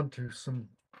move on to some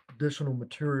additional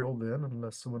material then,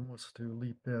 unless someone wants to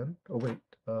leap in. Oh, wait,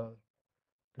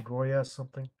 did Roy ask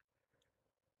something?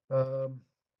 Um,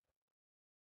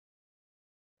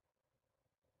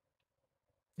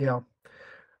 yeah,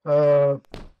 uh,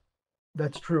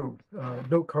 that's true.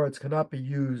 Note cards cannot be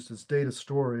used as data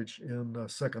storage in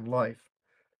Second Life.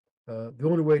 The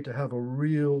only way to have a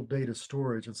real data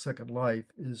storage in Second Life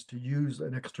is to use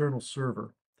an external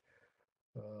server.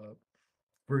 Uh,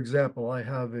 for example, I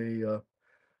have a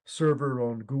server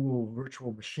on Google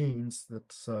Virtual Machines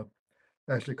that's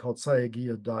actually called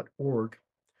sciagia.org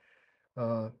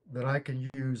that I can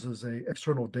use as an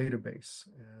external database.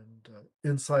 And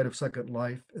inside of Second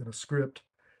Life, in a script,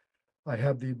 I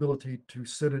have the ability to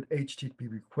send an HTTP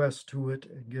request to it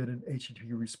and get an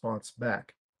HTTP response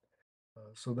back.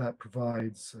 So that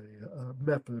provides a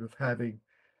method of having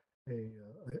a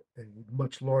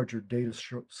much larger data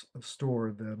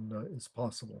store than is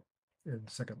possible in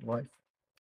Second Life.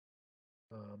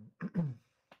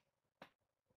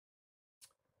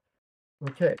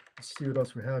 Okay, let's see what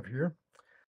else we have here.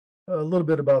 A little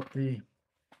bit about the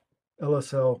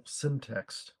LSL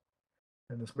syntax,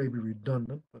 and this may be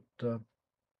redundant, but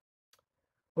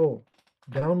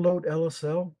download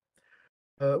LSL.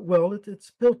 Well,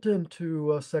 it's built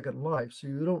into Second Life, so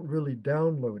you don't really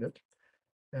download it.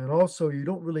 And also, you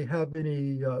don't really have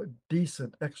any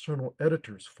decent external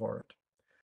editors for it.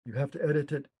 You have to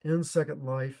edit it in Second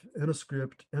Life, in a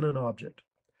script, in an object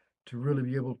to really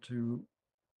be able to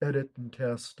edit and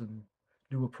test and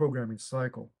do a programming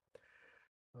cycle.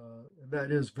 And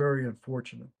that is very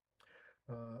unfortunate.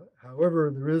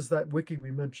 However, there is that wiki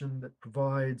we mentioned that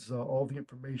provides all the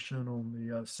information on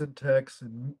the syntax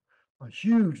and a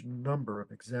huge number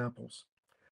of examples.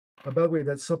 By the way,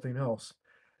 that's something else.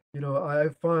 I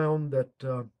found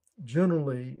that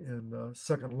generally in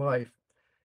Second Life,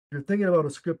 if you're thinking about a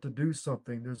script to do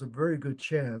something, there's a very good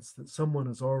chance that someone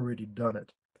has already done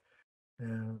it.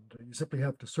 And you simply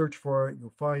have to search for it,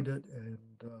 you'll find it, and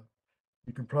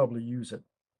you can probably use it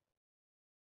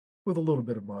with a little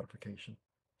bit of modification.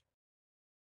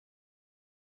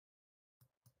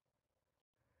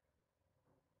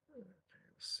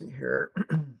 Let's see here.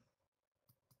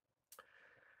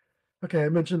 Okay, I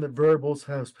mentioned that variables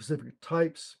have specific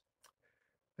types.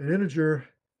 An integer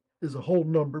is a whole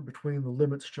number between the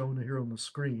limits shown here on the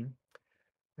screen.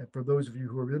 And for those of you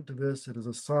who are into this, it is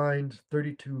a signed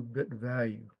 32-bit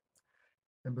value.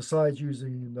 And besides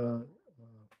using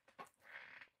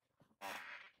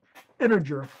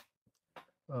integer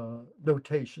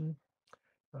notation,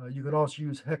 you can also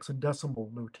use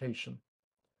hexadecimal notation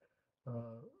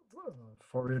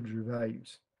for integer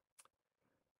values.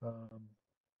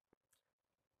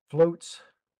 Floats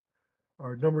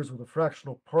are numbers with a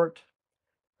fractional part.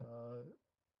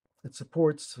 It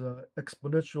supports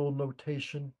exponential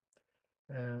notation,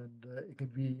 and it can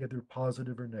be either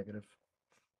positive or negative.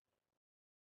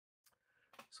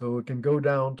 So it can go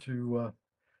down to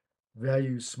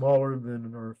values smaller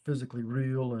than are physically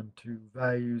real and to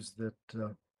values that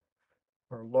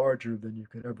are larger than you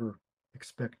could ever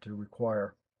expect to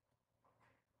require.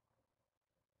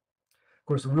 Of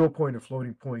course, the real point of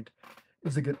floating point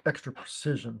is to get extra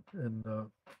precision in a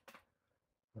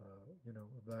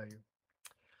value.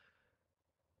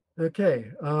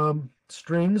 Okay,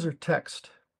 strings are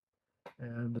text,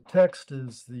 and the text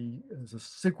is a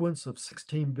sequence of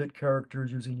 16-bit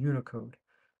characters using Unicode.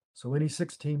 So any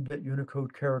 16-bit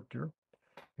Unicode character,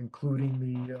 including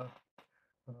the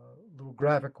little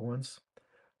graphic ones,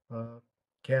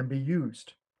 can be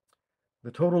used.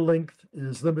 The total length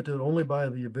is limited only by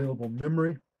the available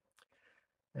memory,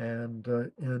 and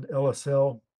in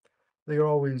LSL, they are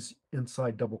always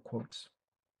inside double quotes.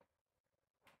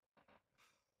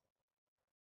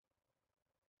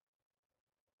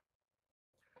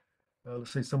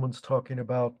 Let's say someone's talking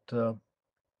about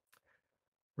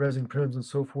resing prims and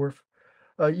so forth.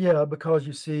 Yeah, because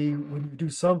you see, when you do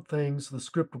some things, the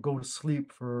script will go to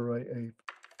sleep for a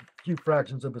few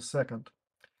fractions of a second.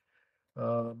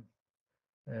 Um,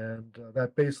 and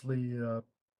that basically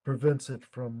prevents it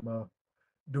from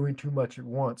doing too much at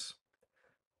once.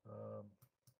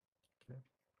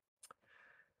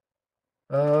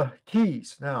 Um,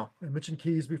 Keys. Now, I mentioned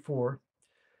keys before.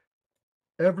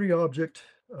 Every object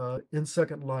in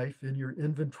Second Life in your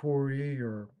inventory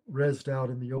or resed out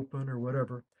in the open or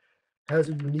whatever has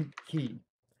a unique key.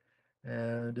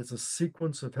 And it's a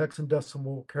sequence of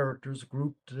hexadecimal characters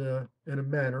grouped in a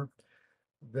manner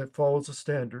that follows a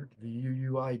standard, the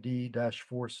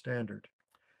UUID-4 standard.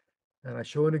 And I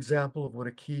show an example of what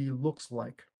a key looks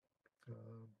like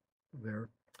there.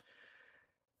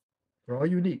 They're all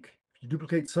unique. If you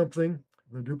duplicate something,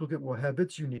 the duplicate will have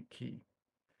its unique key,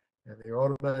 and they are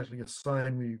automatically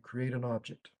assigned when you create an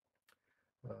object.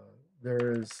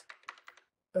 There is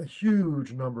a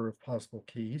huge number of possible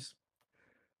keys.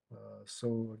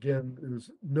 So again,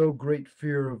 there's no great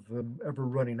fear of them ever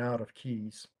running out of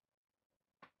keys.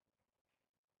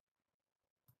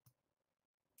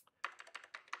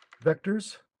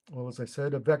 Vectors. Well, as I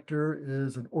said, a vector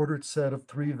is an ordered set of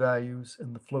 3 values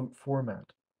in the float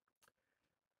format.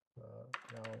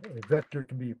 Now, a vector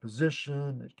can be a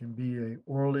position, it can be a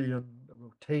Orlean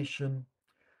rotation,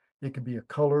 it can be a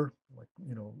color, like,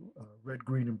 red,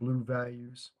 green, and blue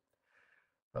values.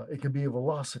 It can be a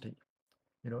velocity.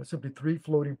 It's simply 3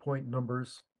 floating point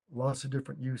numbers, lots of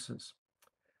different uses.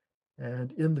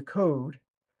 And in the code,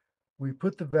 we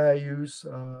put the values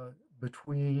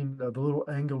between the little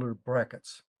angular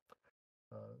brackets.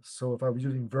 So if I was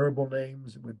using variable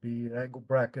names, it would be an angle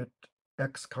bracket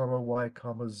x comma y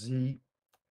comma z.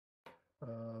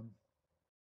 Um,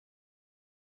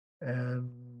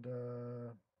 and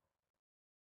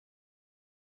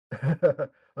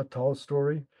a tall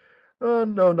story. No,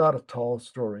 not a tall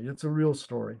story. It's a real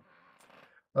story.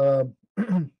 Um,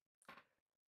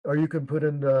 or you can put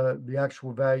in the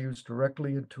actual values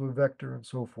directly into a vector and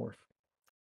so forth.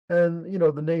 And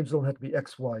the names don't have to be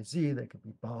X, Y, Z. They could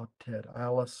be Bob, Ted,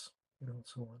 Alice, and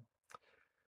so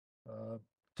on.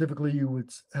 Typically, you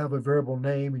would have a variable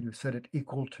name and you set it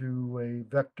equal to a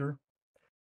vector.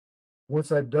 Once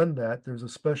I've done that, there's a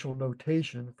special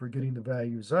notation for getting the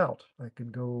values out. I can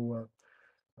go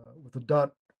with the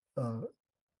dot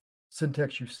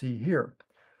syntax you see here.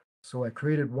 So I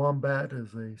created wombat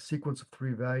as a sequence of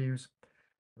 3 values.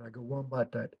 And I go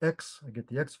wombat.x, I get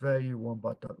the x value,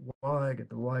 wombat.y, I get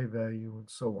the y value, and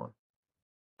so on.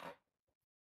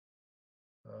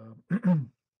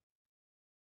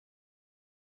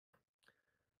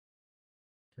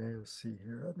 Okay, let's see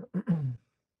here.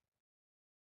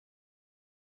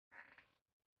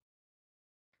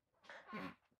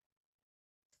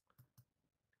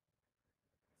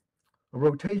 A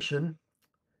rotation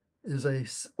is a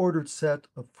ordered set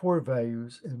of 4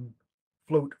 values in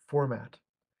float format,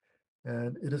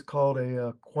 and it is called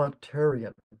a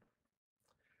quantarian.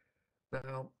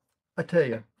 Now, I tell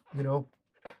you,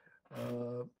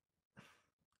 uh,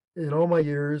 in all my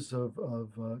years of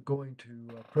going to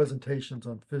presentations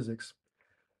on physics,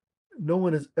 no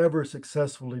one has ever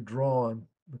successfully drawn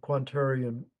the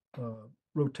quantarian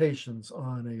rotations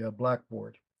on a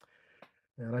blackboard.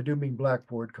 And I do mean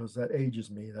blackboard because that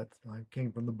ages me. I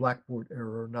came from the blackboard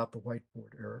era, not the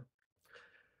whiteboard era.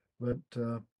 But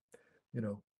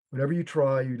whenever you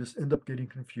try, you just end up getting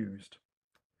confused.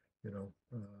 You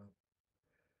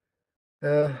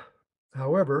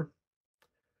however,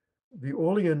 the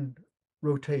Orlean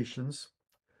rotations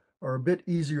are a bit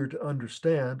easier to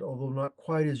understand, although not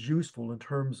quite as useful in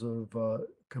terms of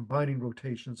combining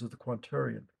rotations as the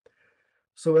quantarian.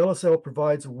 So LSL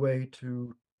provides a way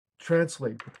to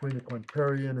translate between the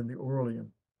quantarian and the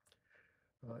Orlean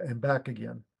and back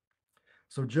again.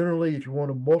 So generally, if you want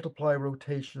to multiply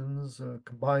rotations,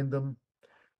 combine them,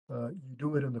 you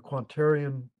do it in the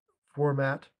quantarian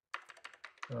format.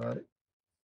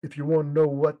 If you want to know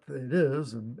what it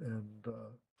is and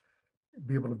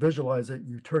be able to visualize it,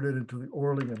 you turn it into the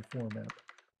Orlean format.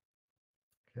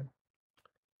 Okay.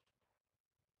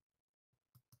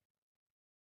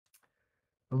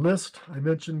 The list I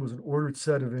mentioned was an ordered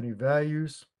set of any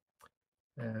values,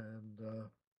 and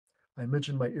I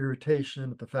mentioned my irritation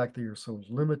at the fact that you're so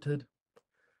limited,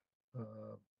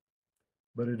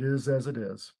 but it is as it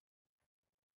is.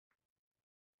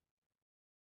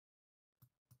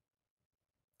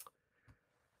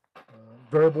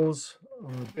 Variables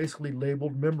are basically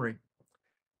labeled memory.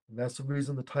 And that's the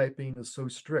reason the typing is so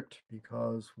strict,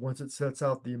 because once it sets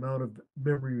out the amount of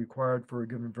memory required for a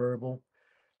given variable,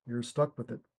 you're stuck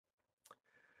with it.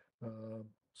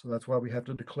 So that's why we have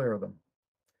to declare them.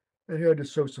 And here I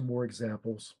just show some more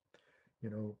examples. You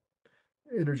know,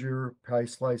 integer, pi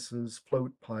slices,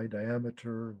 float, pi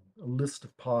diameter, a list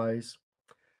of pi's.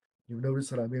 You notice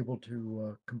that I'm able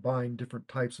to combine different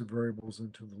types of variables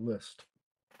into the list.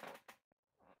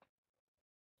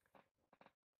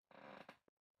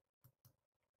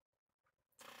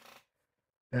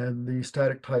 And the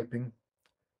static typing,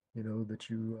 that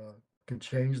you can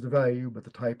change the value, but the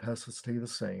type has to stay the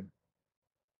same.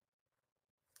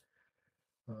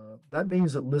 That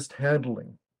means that list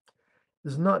handling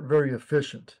is not very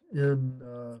efficient in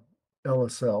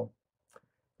LSL.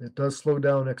 It does slow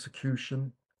down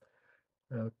execution,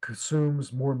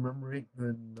 consumes more memory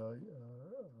than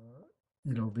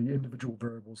the individual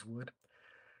variables would,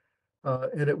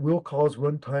 and it will cause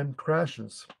runtime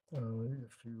crashes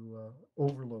if you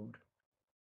overload,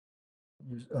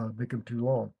 make them too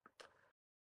long.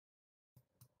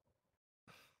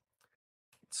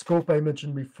 Scope I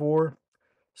mentioned before.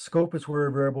 Scope is where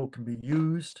a variable can be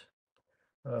used.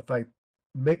 If I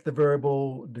make the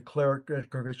variable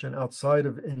declaration outside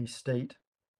of any state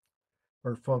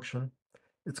or function,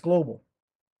 it's global.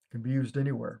 It can be used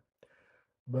anywhere.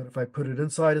 But if I put it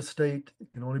inside a state,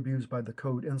 it can only be used by the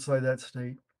code inside that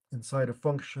state, inside a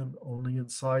function, only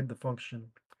inside the function,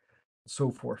 and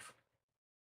so forth.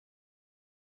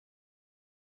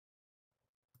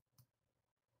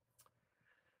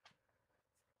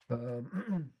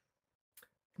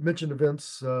 Mention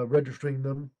events, registering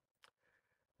them,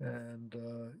 and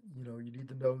you need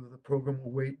to know that the program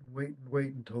will wait and wait and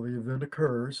wait until the event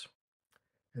occurs,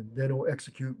 and then it will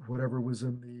execute whatever was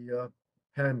in the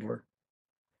handler.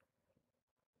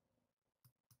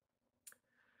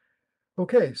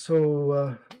 Okay,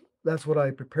 so that's what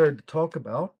I prepared to talk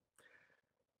about.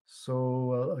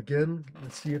 So again,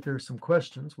 let's see if there's some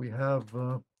questions. We have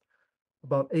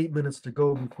about 8 minutes to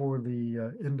go before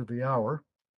the end of the hour.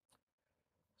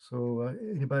 So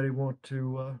anybody want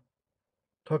to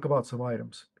talk about some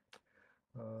items?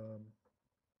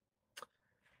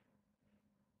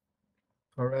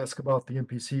 Or ask about the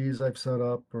NPCs I've set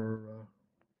up or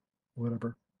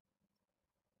whatever.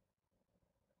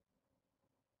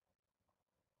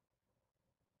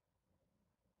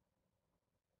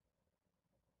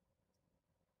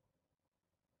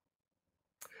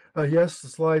 Yes, the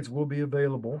slides will be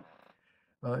available.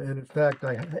 And in fact,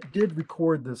 I did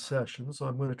record this session, so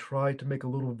I'm going to try to make a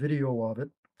little video of it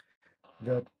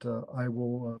that I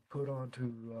will put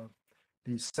onto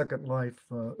the Second Life,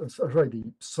 sorry,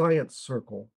 the Science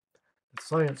Circle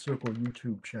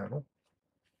YouTube channel.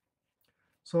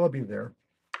 So I'll be there.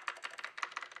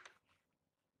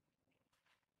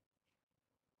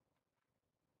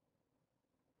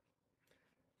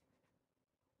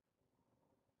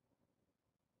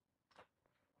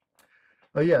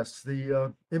 Yes,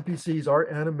 the NPCs are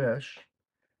animesh,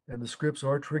 and the scripts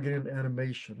are triggered in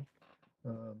animation.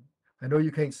 I know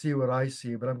you can't see what I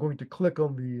see, but I'm going to click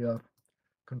on the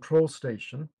control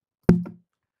station,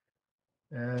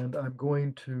 and I'm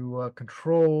going to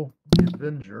control the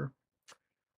Avenger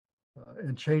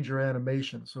and change her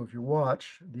animation. So if you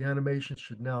watch, the animation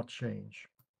should now change.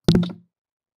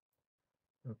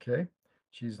 Okay,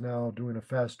 she's now doing a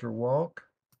faster walk.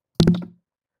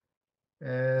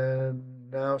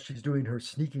 And now she's doing her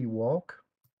sneaky walk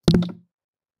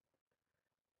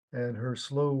and her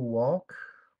slow walk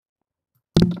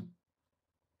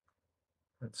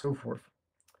and so forth.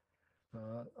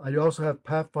 I also have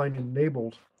pathfinding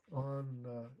enabled on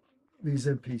these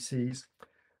NPCs,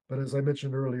 but as I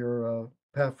mentioned earlier,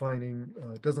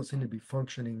 pathfinding doesn't seem to be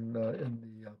functioning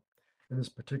in this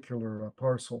particular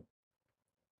parcel.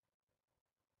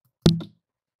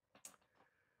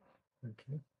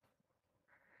 Okay.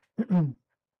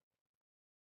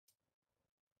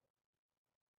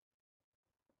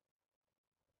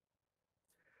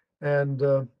 And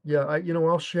yeah,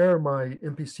 I'll share my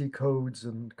NPC codes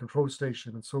and control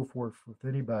station and so forth with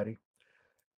anybody.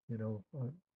 You know,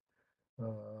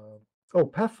 oh,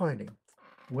 pathfinding.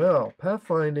 Well,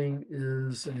 pathfinding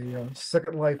is a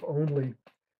Second Life only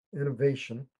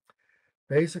innovation.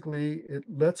 Basically, it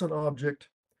lets an object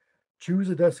choose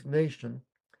a destination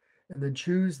and then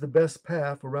choose the best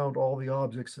path around all the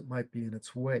objects that might be in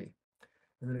its way.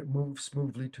 And then it moves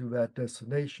smoothly to that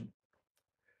destination.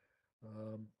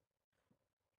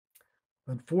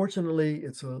 Unfortunately,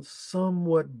 it's a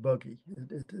somewhat buggy.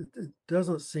 It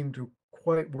doesn't seem to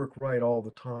quite work right all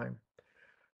the time.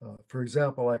 For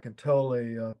example, I can tell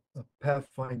a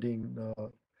pathfinding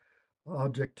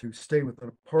object to stay within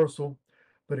a parcel,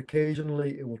 but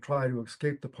occasionally it will try to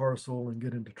escape the parcel and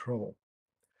get into trouble.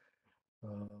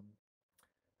 Um,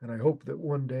 And I hope that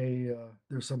one day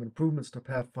there's some improvements to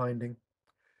pathfinding.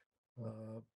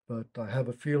 But I have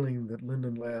a feeling that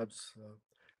Linden Labs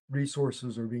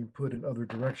resources are being put in other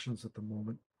directions at the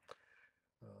moment.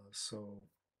 So,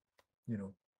 you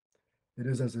know, it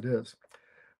is as it is.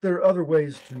 There are other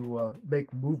ways to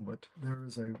make movement. There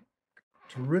is a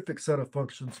terrific set of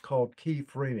functions called key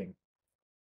framing.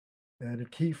 And in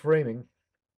key framing,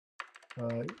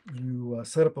 you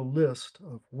set up a list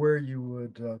of where you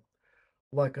would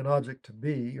like an object to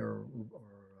be or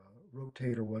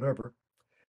rotate or whatever,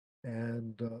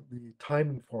 and the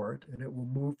timing for it, and it will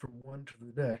move from one to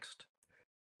the next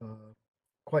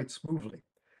quite smoothly.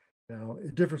 Now,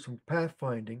 it differs from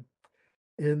pathfinding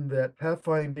in that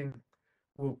pathfinding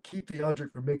will keep the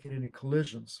object from making any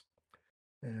collisions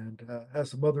and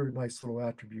has some other nice little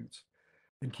attributes.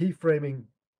 In keyframing,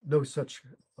 no such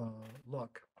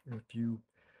luck. If you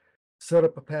set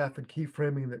up a path in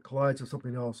keyframing that collides with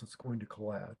something else, it's going to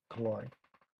collide.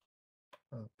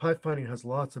 Pathfinding has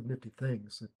lots of nifty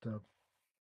things that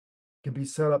can be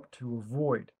set up to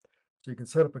avoid. So you can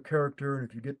set up a character, and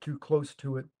if you get too close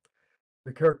to it,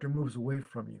 the character moves away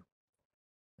from you.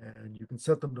 And you can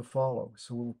set them to follow,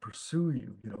 so it will pursue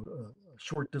you, a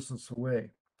short distance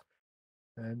away.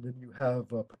 And then you have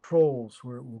patrols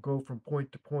where it will go from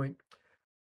point to point.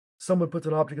 Someone puts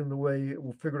an object in the way, it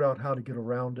will figure out how to get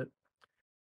around it.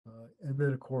 And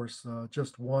then, of course,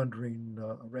 just wandering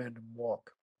a random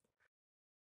walk.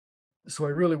 So I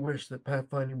really wish that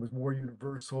pathfinding was more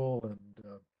universal and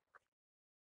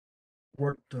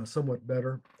worked somewhat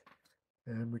better,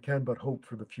 and we can but hope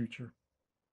for the future.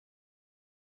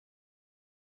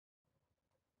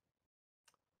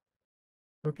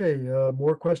 Okay,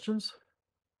 more questions?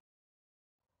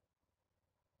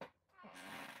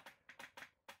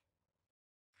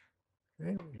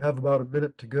 Okay, we have about a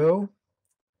minute to go.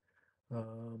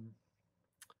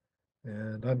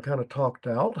 And I'm kind of talked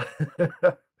out.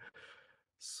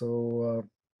 So,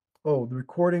 oh, the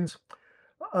recordings,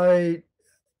 I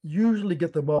usually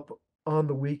get them up on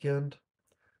the weekend.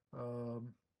 We'll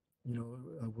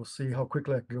see how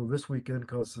quickly I can go this weekend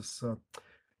because this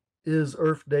is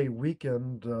Earth Day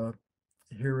weekend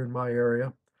here in my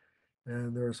area,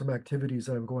 and there are some activities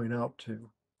I'm going out to.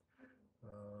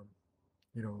 Um,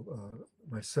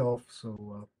 myself,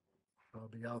 so I'll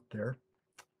be out there.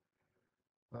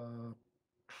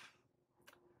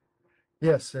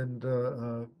 Yes, and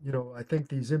I think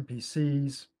these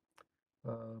NPCs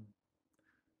um,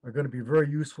 are going to be very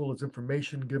useful as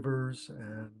information givers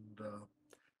and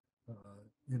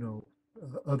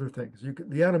other things.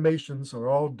 The animations are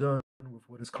all done with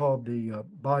what is called the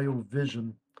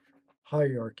BioVision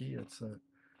hierarchy. It's a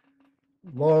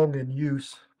long in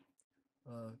use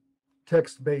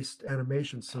text-based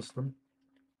animation system.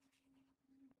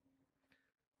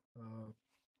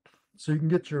 So you can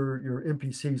get your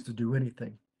NPCs to do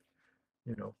anything,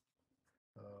 uh,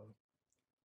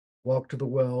 walk to the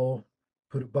well,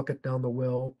 put a bucket down the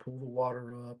well, pull the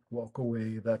water up, walk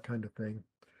away, that kind of thing.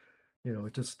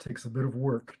 It just takes a bit of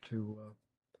work to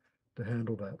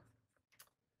handle that.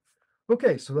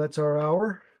 Okay, so that's our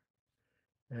hour,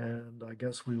 and I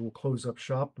guess we will close up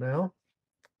shop now.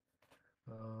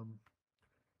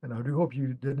 And I do hope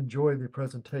you did enjoy the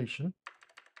presentation.